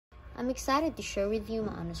I'm excited to share with you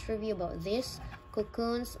my honest review about this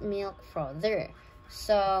COKUNST milk frother.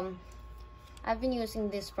 So I've been using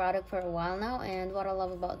this product for a while now, and what I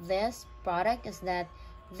love about this product is that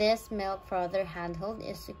this milk frother handheld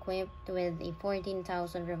is equipped with a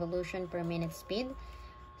 14,000 revolution per minute speed.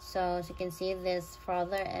 So as you can see, this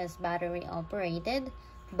frother is battery operated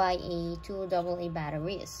by a 2 AA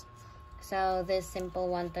batteries. So this simple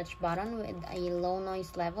one-touch button with a low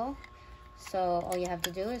noise level. So all you have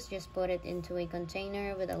to do is just put it into a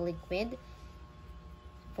container with a liquid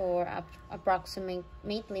for approximately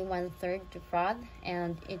 1/3 to froth,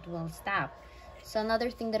 and it will stop. So another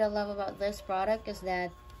thing that I love about this product is that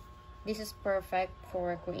this is perfect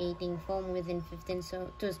for creating foam within 15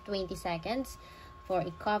 to 20 seconds for a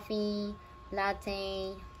coffee,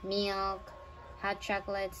 latte, milk, hot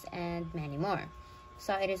chocolates, and many more.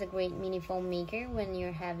 So it is a great mini foam maker when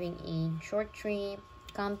you're having a short trip,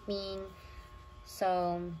 camping.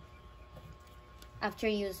 So after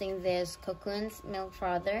using this COKUNST milk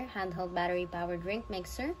frother handheld battery powered drink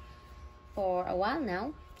mixer for a while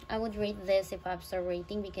now, I would rate this a 5-star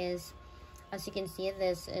rating because as you can see,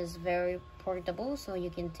 this is very portable, so you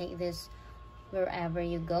can take this wherever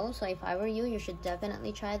you go. So if I were you, you should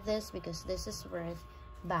definitely try this because this is worth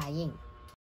buying.